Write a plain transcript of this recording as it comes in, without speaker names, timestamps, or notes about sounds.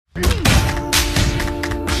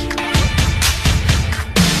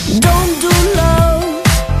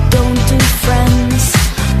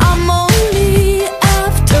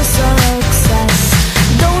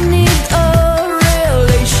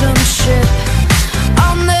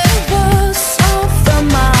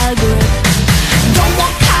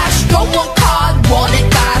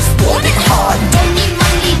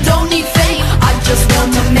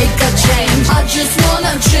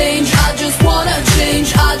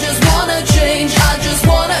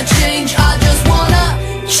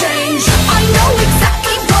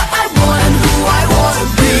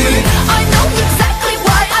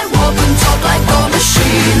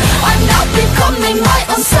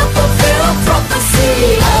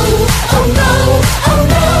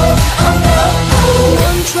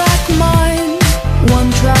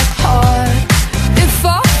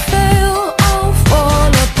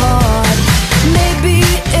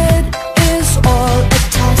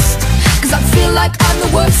like I'm the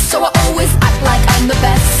worst, so I always act like I'm the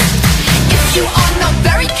best. If you are not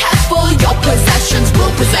very careful, your possessions will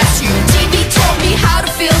possess you. TV taught me how to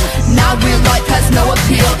feel, now real life has no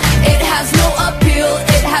appeal.